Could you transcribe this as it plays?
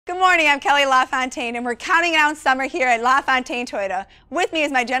morning, I'm Kelley LaFontaine, and we're counting down summer here at LaFontaine Toyota. With me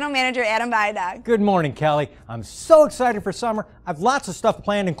is my general manager, Adam Bidock. Good morning, Kelley. I'm so excited for summer. I've lots of stuff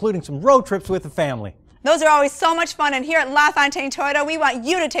planned, including some road trips with the family. Those are always so much fun, and here at LaFontaine Toyota, we want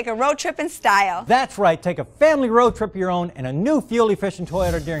you to take a road trip in style. That's right. Take a family road trip of your own in a new fuel-efficient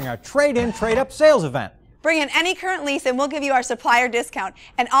Toyota during our trade-in, trade-up sales event. Bring in any current lease and we'll give you our supplier discount.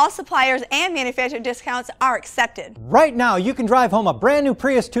 And all suppliers and manufacturer discounts are accepted. Right now, you can drive home a brand new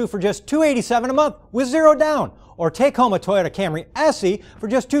Prius 2 for just $287 a month with zero down. Or take home a Toyota Camry SE for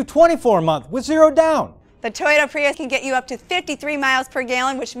just $224 a month with zero down. The Toyota Prius can get you up to 53 miles per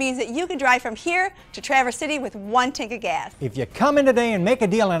gallon, which means that you can drive from here to Traverse City with one tank of gas. If you come in today and make a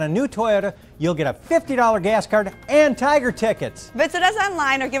deal on a new Toyota, you'll get a $50 gas card and Tiger tickets. Visit us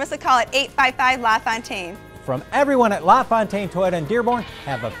online or give us a call at 855-LaFontaine. From everyone at LaFontaine Toyota in Dearborn,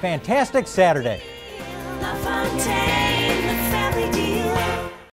 have a fantastic Saturday. LaFontaine, the family dealer.